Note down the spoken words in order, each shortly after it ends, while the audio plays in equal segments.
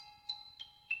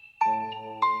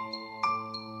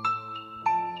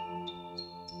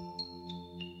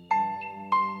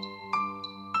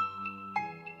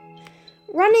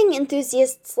Running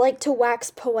enthusiasts like to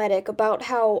wax poetic about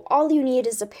how all you need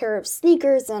is a pair of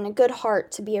sneakers and a good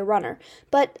heart to be a runner,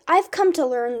 but I've come to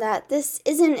learn that this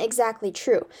isn't exactly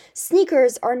true.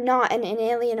 Sneakers are not an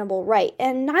inalienable right,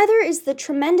 and neither is the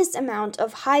tremendous amount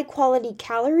of high quality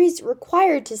calories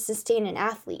required to sustain an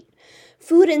athlete.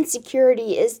 Food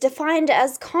insecurity is defined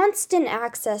as constant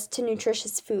access to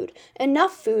nutritious food,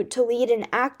 enough food to lead an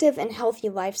active and healthy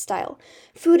lifestyle.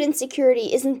 Food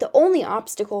insecurity isn't the only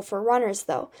obstacle for runners,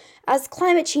 though. As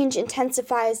climate change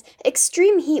intensifies,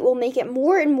 extreme heat will make it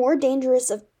more and more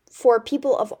dangerous for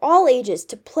people of all ages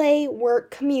to play,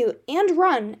 work, commute, and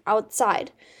run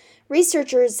outside.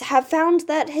 Researchers have found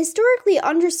that historically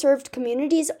underserved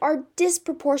communities are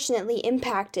disproportionately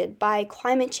impacted by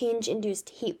climate change induced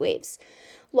heat waves.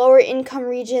 Lower income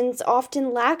regions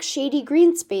often lack shady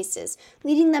green spaces,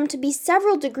 leading them to be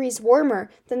several degrees warmer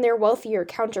than their wealthier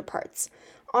counterparts.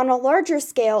 On a larger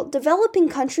scale, developing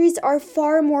countries are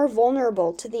far more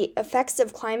vulnerable to the effects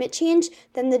of climate change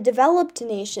than the developed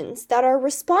nations that are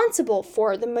responsible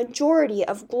for the majority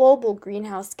of global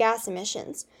greenhouse gas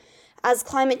emissions. As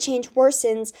climate change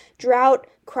worsens, drought,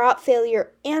 crop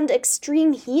failure, and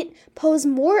extreme heat pose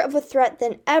more of a threat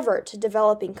than ever to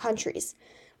developing countries.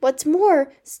 What's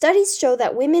more, studies show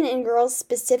that women and girls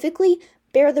specifically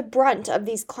bear the brunt of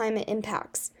these climate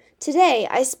impacts. Today,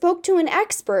 I spoke to an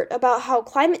expert about how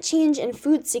climate change and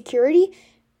food security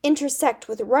intersect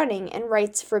with running and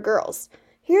rights for girls.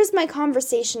 Here's my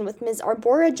conversation with Ms.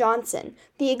 Arbora Johnson,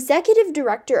 the executive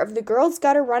director of the Girls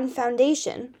Gotta Run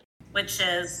Foundation, which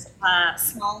is a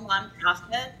small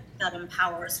nonprofit that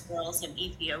empowers girls in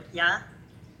Ethiopia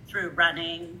through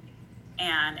running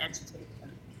and education.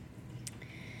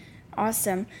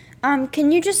 Awesome.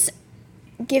 Can you just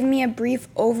give me a brief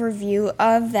overview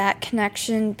of that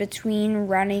connection between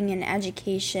running and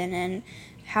education, and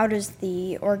how does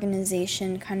the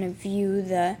organization kind of view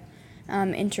the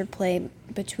interplay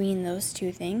between those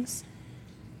two things?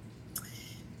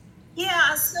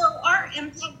 Yeah, so our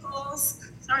impact goals,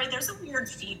 sorry, there's a weird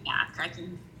feedback.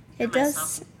 It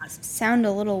does sound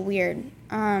a little weird.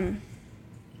 I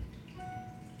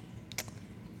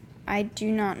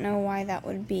do not know why that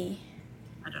would be.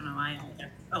 I don't know why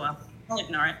either. Oh well, I'll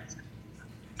ignore it.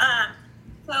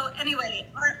 So anyway,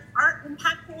 our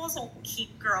impact goals are to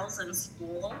keep girls in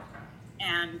school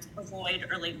and avoid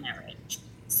early marriage.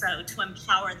 So to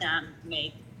empower them to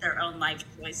make their own life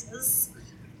choices.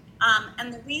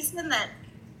 And the reason that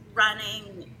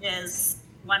running is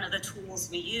one of the tools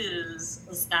we use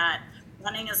is that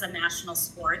running is a national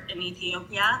sport in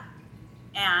Ethiopia,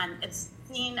 and it's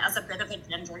seen as a bit of a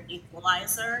gender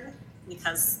equalizer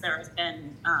because there have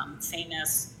been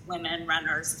famous women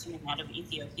runners coming out of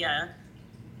Ethiopia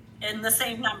in the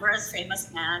same number as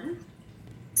famous men.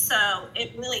 So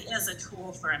it really is a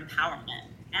tool for empowerment.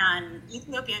 And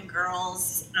Ethiopian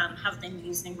girls have been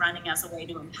using running as a way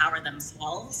to empower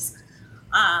themselves.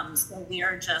 So we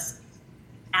are just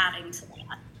adding to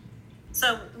that.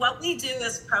 So what we do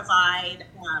is provide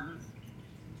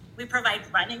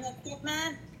running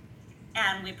equipment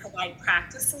and we provide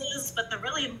practices, but the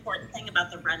really important thing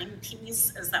about the running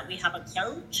piece is that we have a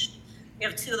coach. We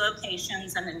have 2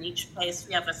 locations, and in each place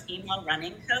we have a female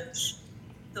running coach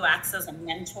who acts as a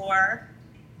mentor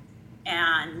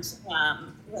and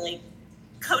really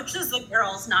coaches the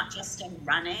girls not just in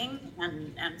running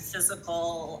and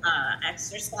physical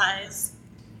exercise,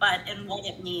 but in what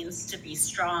it means to be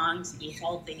strong, to be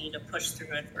healthy, to push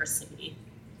through adversity.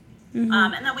 Mm-hmm.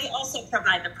 And then we also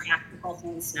provide the practical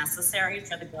things necessary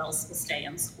for the girls to stay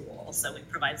in school. So we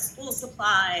provide school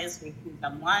supplies, we feed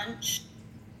them lunch,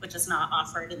 which is not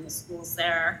offered in the schools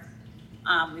there.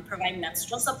 We provide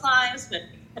menstrual supplies, which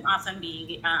can often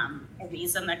be a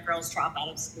reason that girls drop out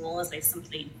of school, as they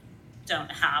simply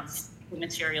don't have the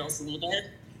materials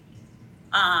needed.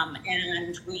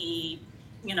 And we,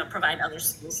 provide other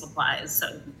school supplies,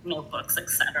 so notebooks,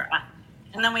 etc.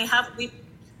 And then we have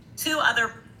 2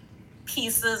 other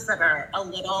pieces that are a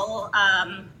little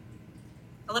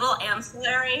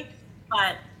ancillary,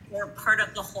 but they're part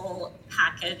of the whole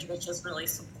package, which is really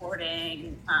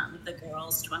supporting the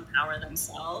girls to empower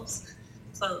themselves.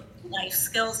 So life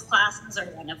skills classes are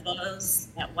one of those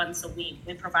that once a week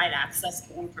we provide access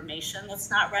to information that's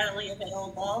not readily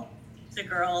available to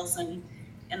girls in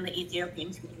the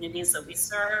Ethiopian communities that we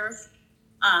serve.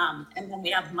 And then we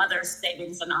have mother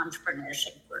savings and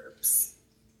entrepreneurship groups.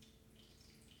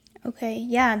 Okay,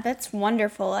 yeah, that's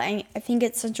wonderful. I think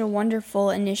it's such a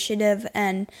wonderful initiative,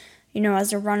 and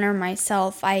as a runner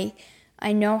myself, I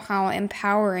know how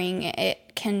empowering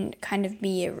it can kind of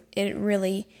be. It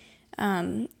really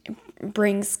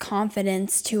brings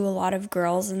confidence to a lot of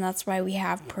girls, and that's why we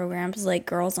have programs like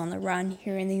Girls on the Run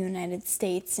here in the United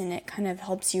States, and it kind of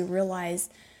helps you realize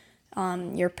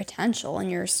your potential and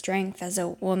your strength as a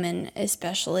woman,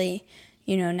 especially,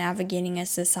 navigating a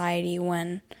society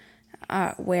where,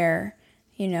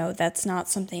 that's not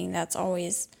something that's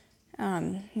always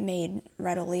made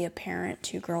readily apparent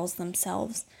to girls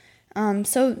themselves.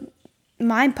 So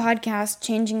my podcast,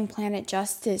 Changing Planet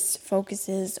Justice,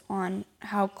 focuses on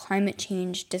how climate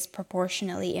change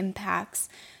disproportionately impacts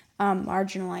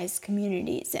marginalized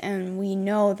communities. And we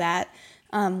know that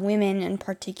women in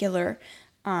particular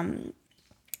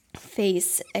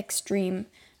face extreme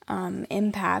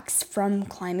impacts from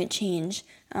climate change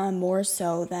more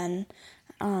so than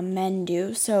men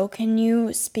do. So can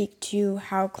you speak to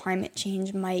how climate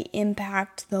change might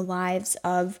impact the lives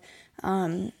of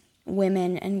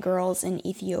women and girls in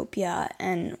Ethiopia,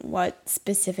 and what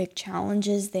specific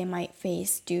challenges they might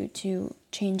face due to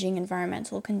changing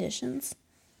environmental conditions?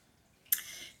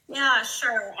 Yeah,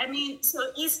 sure. I mean, so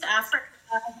East Africa,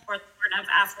 or the Horn of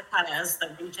Africa as the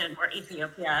region where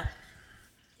Ethiopia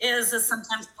is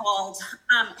sometimes called,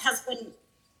 has been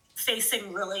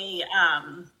facing really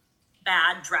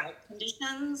bad drought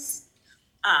conditions,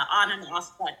 on and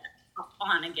off, but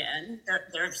on again.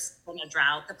 There's been a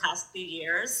drought the past few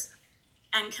years,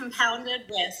 and compounded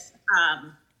with,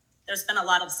 there's been a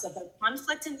lot of civil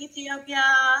conflict in Ethiopia,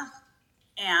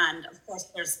 and of course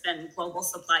there's been global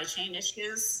supply chain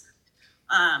issues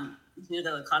due to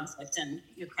the conflict in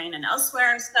Ukraine and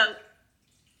elsewhere. So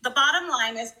the bottom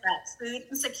line is that food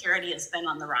insecurity has been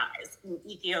on the rise in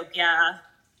Ethiopia,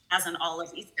 as in all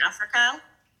of East Africa.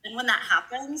 And when that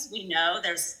happens, we know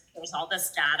there's all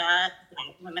this data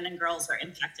that women and girls are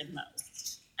impacted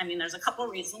most. I mean, there's a couple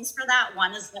reasons for that.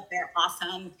 One is that they're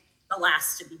often the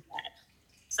last to be fed.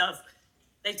 So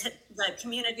if the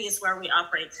communities where we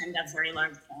operate tend to have very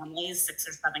large families, 6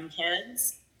 or 7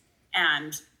 kids,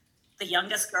 and the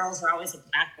youngest girls are always at the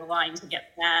back of the line to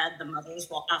get fed. The mothers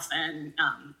will often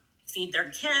feed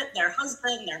their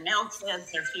husband, their male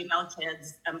kids, their female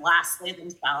kids, and lastly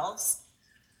themselves.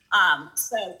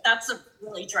 So that's a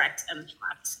really direct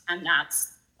impact, and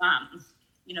that's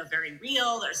very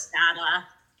real. There's data,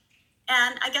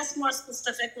 and I guess more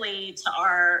specifically to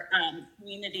our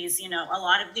communities, a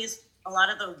lot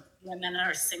of the women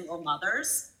are single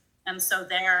mothers, and so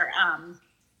they're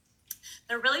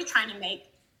really trying to make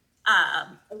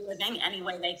a living any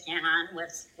way they can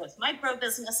with micro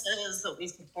businesses that we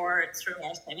support through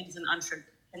our savings and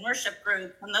entrepreneurship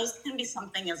group. And those can be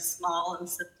something as small and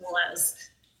simple as,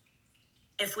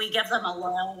 if we give them a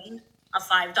loan, a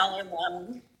 $5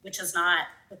 loan, which is not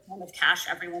the kind of cash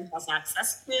everyone has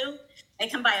access to, they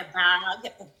can buy a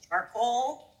bag of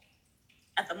charcoal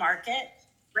at the market,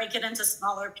 break it into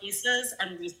smaller pieces,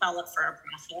 and resell it for a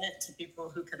profit to people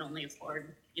who can only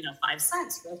afford, 5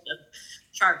 cents worth of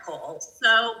charcoal.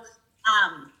 So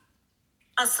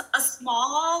a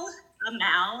small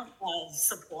amount of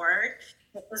support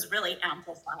is really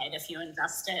amplified if you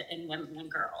invest it in women and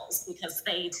girls, because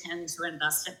they tend to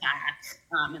invest it back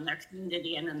in their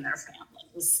community and in their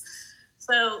families.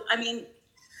 So, I mean,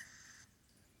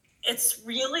 it's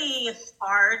really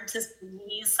hard to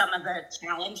see some of the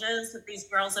challenges that these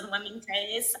girls and women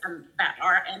face that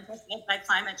are amplified by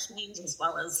climate change, as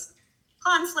well as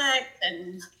conflict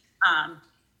and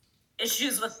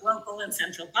issues with local and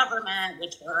central government,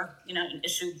 which are, an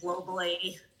issue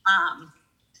globally.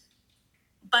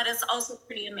 But it's also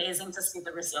pretty amazing to see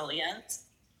the resilience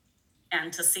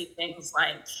and to see things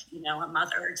like, a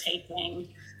mother taking,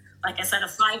 like I said, a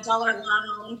 $5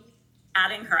 loan,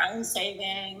 adding her own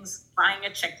savings, buying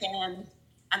a chicken,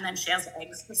 and then she has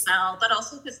eggs to sell, but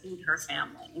also to feed her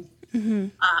family. Mm-hmm.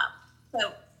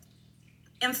 So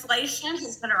inflation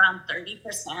has been around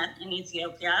 30% in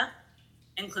Ethiopia,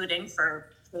 including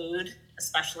for food,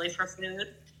 especially for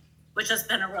food, which has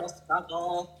been a real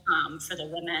struggle for the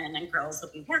women and girls that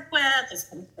we work with. It's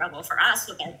been a struggle for us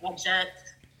with our budget,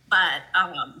 but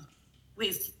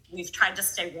we've tried to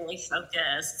stay really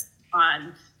focused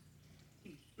on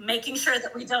making sure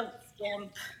that we don't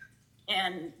skimp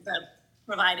in the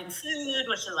providing food,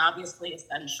 which is obviously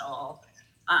essential.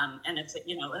 And if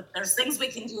there's things we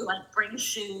can do, like bring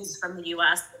shoes from the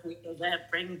U.S. that we visit,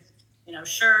 bring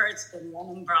shirts, bring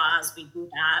linen bras, we do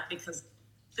that because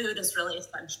food is really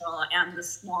essential, and the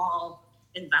small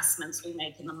investments we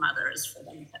make in the mothers for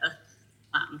them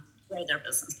to grow their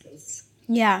businesses.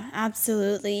 Yeah,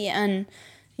 absolutely. And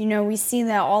we see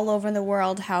that all over the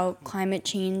world, how climate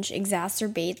change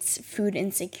exacerbates food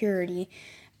insecurity.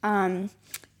 And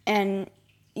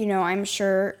I'm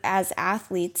sure as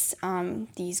athletes,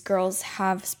 these girls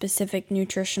have specific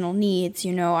nutritional needs.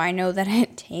 I know that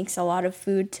it takes a lot of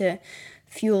food to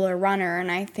fuel a runner,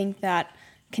 and I think that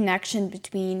connection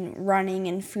between running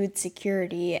and food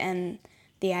security and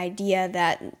the idea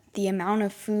that the amount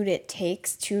of food it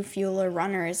takes to fuel a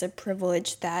runner is a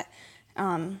privilege that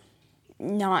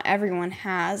not everyone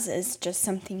has is just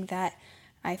something that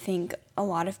I think a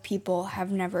lot of people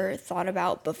have never thought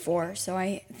about before. So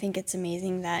I think it's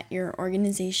amazing that your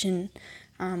organization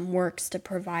works to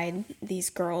provide these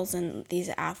girls and these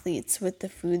athletes with the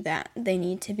food that they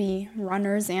need to be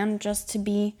runners and just to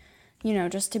be,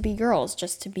 just to be girls,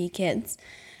 just to be kids.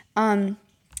 Can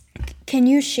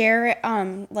you share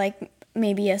like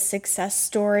maybe a success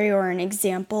story or an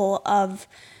example of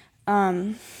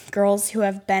girls who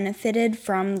have benefited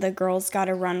from the Girls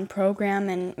Gotta Run program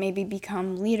and maybe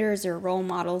become leaders or role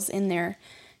models in their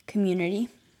community?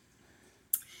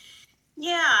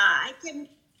 Yeah, I can.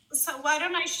 So why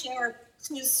don't I share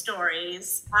two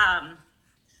stories? I'm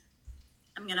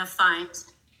going to find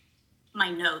my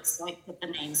notes so I put the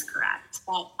names correct.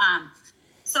 But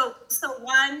so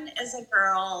one is a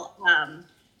girl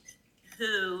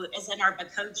who is in our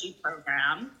Bakoji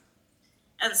program.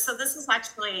 And so this is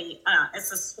actually,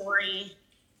 it's a story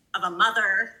of a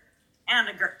mother and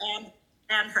a girl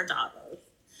and her daughter.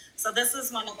 So this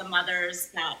is one of the mothers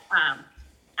that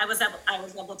I was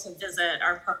able to visit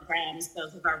our programs,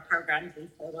 both of our programs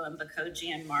in Photo and Bakoji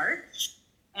in March.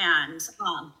 And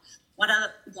one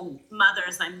of the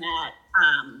mothers I met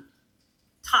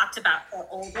talked about her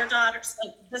older daughter.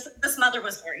 So this mother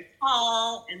was very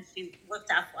tall and she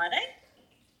looked athletic.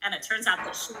 And it turns out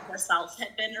that she herself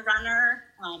had been a runner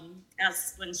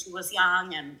as when she was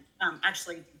young and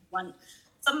actually won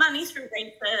some money through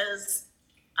races.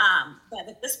 But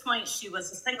at this point, she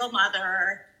was a single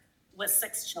mother with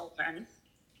 6 children.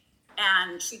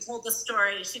 And she told the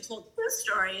story, she told 2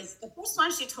 stories. The first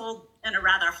one she told in a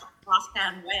rather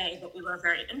offhand way, but we were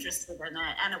very interested in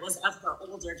it. And it was of her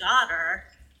older daughter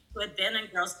who had been in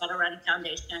Girls Gotta Run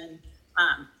Foundation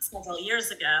several years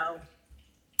ago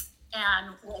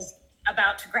and was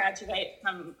about to graduate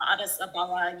from Addis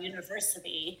Ababa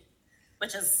University,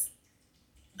 which is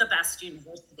the best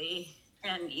university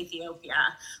in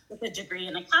Ethiopia, with a degree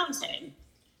in accounting.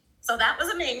 So that was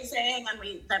amazing. And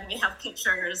we have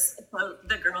pictures.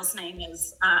 The girl's name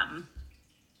is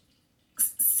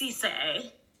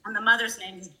Sise, and the mother's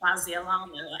name is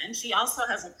Bazialamu. And she also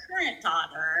has a current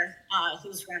daughter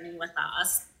who's running with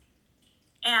us.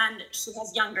 And she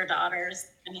has younger daughters,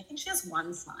 and I think she has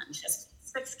 1 son. She has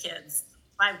 6 kids,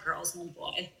 5 girls, 1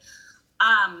 boy.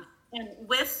 And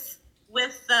with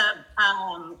the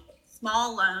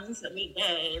small loans that we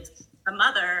gave, the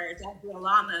mother, Debbie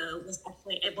Alamu, was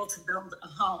actually able to build a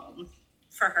home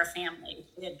for her family.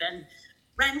 She had been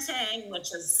renting,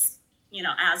 which is,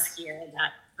 as here,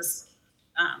 that this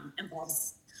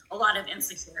involves a lot of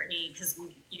insecurity because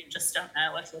you just don't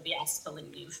know if you'll be asked to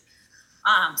leave.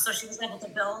 So she was able to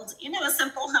build, a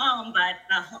simple home, but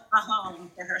a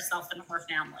home for herself and her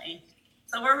family.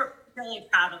 So we're really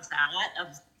proud of that,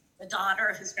 of the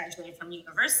daughter who's graduated from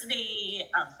university,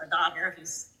 of the daughter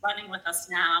who's running with us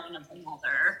now, and of the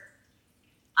mother.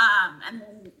 And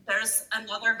then there's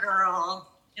another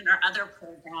girl in our other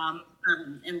program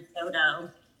in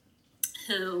Photo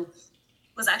who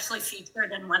was actually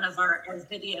featured in one of our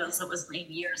videos that was made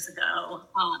years ago.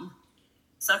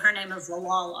 So her name is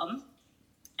Lawalam.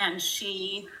 And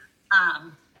she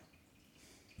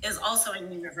is also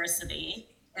in university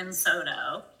in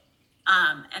Soto.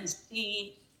 And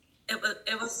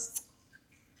it was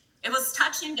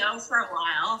touch and go for a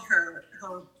while. Her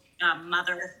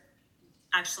mother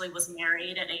actually was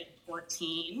married at age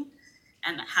 14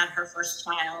 and had her first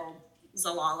child,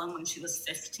 Zalalam, when she was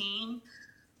 15.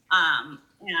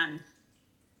 And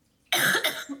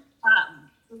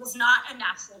it was not a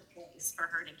natural place for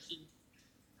her to keep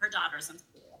her daughters in school.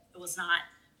 It was not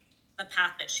the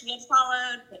path that she had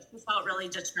followed, but she felt really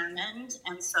determined.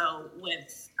 And so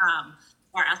with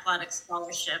our athletic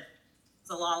scholarship,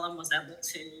 Zalalam was able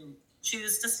to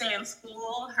choose to stay in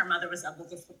school. Her mother was able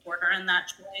to support her in that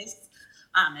choice.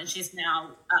 And she's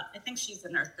now, I think she's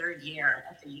in her 3rd year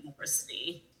at the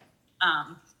university.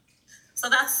 So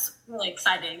that's really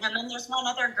exciting. And then there's one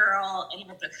other girl in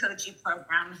the Bakoji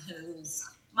program whose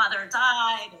mother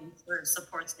died and sort of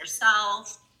supports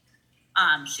herself.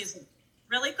 She's a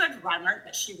really good runner,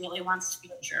 but she really wants to be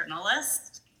a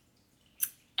journalist.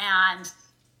 And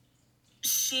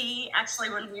she actually,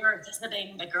 when we were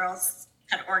visiting, the girls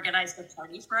had organized a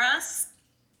party for us.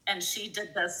 And she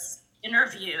did this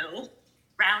interview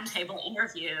roundtable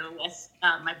interview with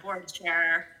my board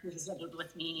chair who visited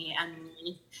with me,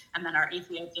 and then our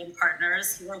Ethiopian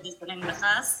partners who were visiting with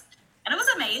us, and it was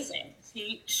amazing.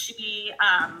 She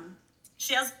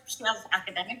has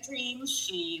academic dreams.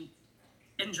 She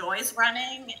enjoys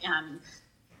running and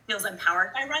feels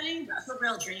empowered by running, but her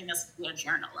real dream is to be a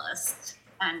journalist.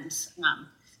 And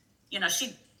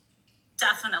she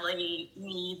definitely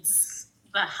needs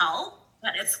the help,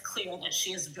 but it's clear that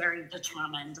she is very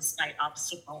determined, despite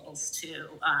obstacles, to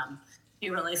be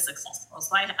really successful.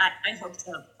 So I hope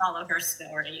to follow her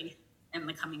story in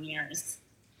the coming years.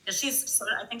 I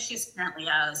think she's currently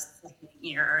a second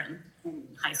year in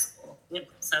high school,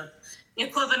 so the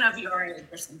equivalent of your age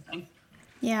or something.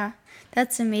 Yeah,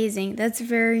 that's amazing. That's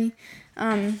very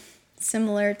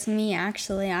similar to me,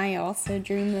 actually. I also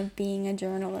dream of being a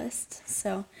journalist.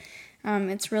 So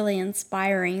it's really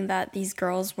inspiring that these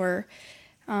girls are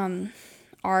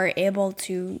able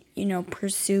to,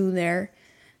 pursue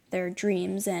their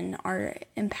dreams and are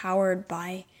empowered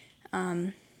by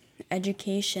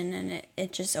education, and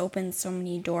it just opens so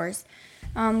many doors.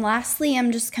 Lastly,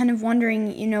 I'm just kind of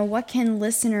wondering, what can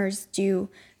listeners do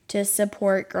to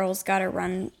support Girls Gotta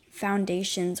Run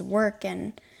Foundation's work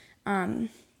and,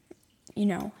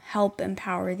 help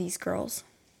empower these girls?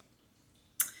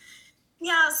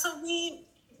 Yeah, so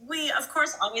we of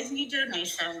course always need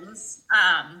donations,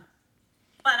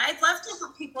 but I'd love to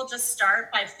help people just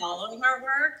start by following our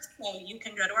work. So you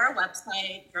can go to our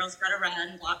website,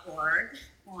 girlsgottarun.org,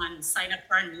 and sign up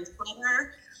for our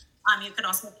newsletter. You can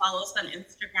also follow us on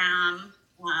Instagram.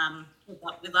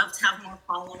 We'd love to have more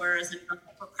followers and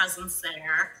a presence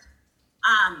there.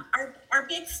 Our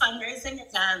big fundraising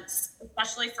events,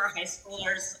 especially for high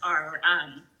schoolers, are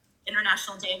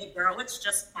International Day of the Girl, which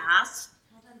just passed.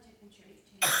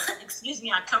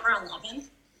 October 11th.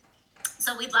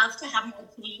 So we'd love to have more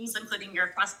teams, including your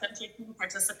cross-country team,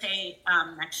 participate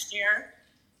next year.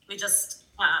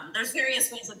 There's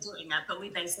various ways of doing it, but we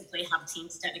basically have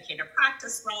teams dedicate a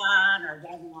practice run or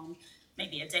run on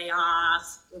maybe a day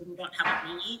off when we don't have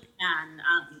a meet, and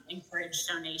encourage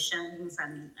donations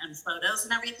and photos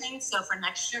and everything. So for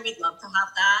next year, we'd love to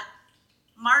have that.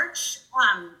 March,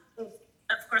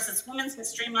 of course, it's Women's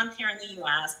History Month here in the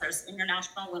U.S. There's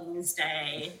International Women's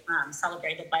Day,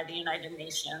 celebrated by the United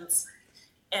Nations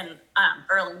in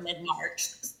early mid-March.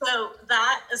 So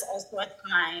that is also a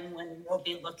time when we'll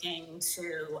be looking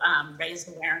to raise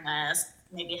awareness,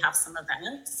 maybe have some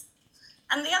events.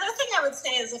 And the other thing I would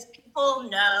say is if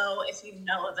you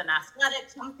know of an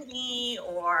athletic company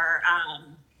or,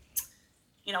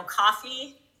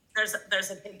 coffee, there's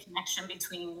a big connection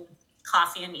between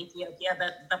coffee and Ethiopia.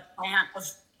 The plant of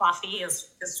coffee is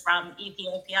from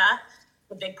Ethiopia,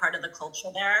 a big part of the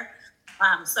culture there.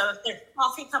 So if there's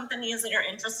coffee companies that are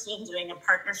interested in doing a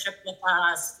partnership with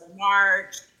us for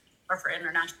March or for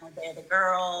International Day of the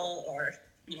Girl, or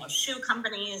shoe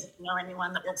companies, if you know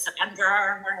anyone that works at Under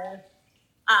Armour.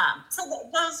 So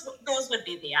those would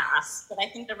be the asks. But I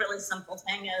think the really simple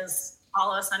thing is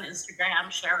follow us on Instagram,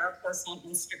 share our posts on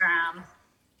Instagram.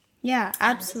 Yeah,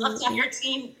 absolutely. We'd love to have your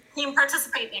team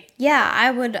participating. Yeah,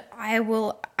 I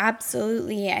will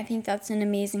absolutely. I think that's an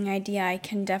amazing idea. I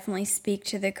can definitely speak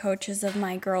to the coaches of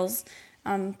my girls'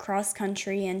 cross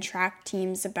country and track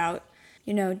teams about,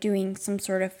 doing some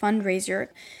sort of fundraiser.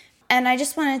 And I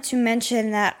just wanted to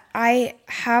mention that I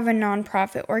have a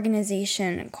nonprofit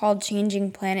organization called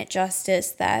Changing Planet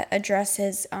Justice that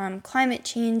addresses climate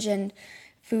change and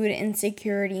food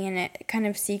insecurity, and it kind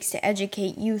of seeks to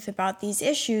educate youth about these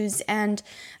issues. And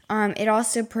it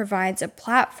also provides a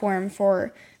platform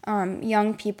for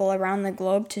young people around the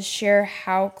globe to share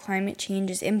how climate change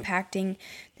is impacting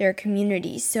their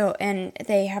communities. So, and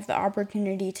they have the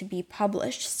opportunity to be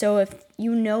published. So if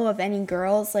you know of any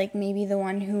girls, like maybe the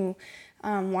one who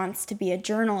wants to be a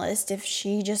journalist, if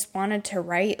she just wanted to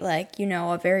write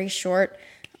a very short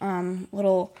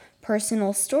little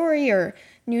personal story or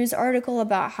news article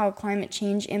about how climate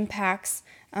change impacts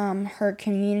her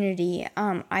community,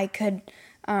 I could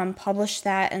publish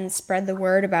that and spread the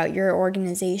word about your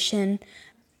organization.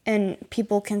 And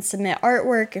people can submit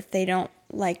artwork if they don't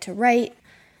like to write.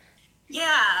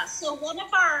 Yeah, so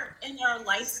in our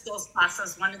life skills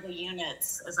classes, one of the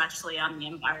units is actually on the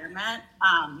environment.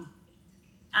 And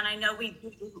I know we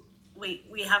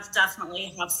have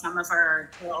definitely have some of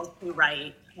our girls who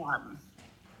write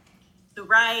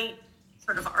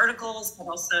sort of articles, but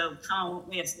also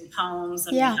we have some poems,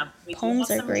 and we poems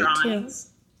have are some great drawings.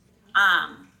 Too.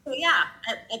 So yeah,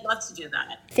 I'd love to do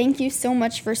that. Thank you so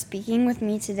much for speaking with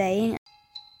me today.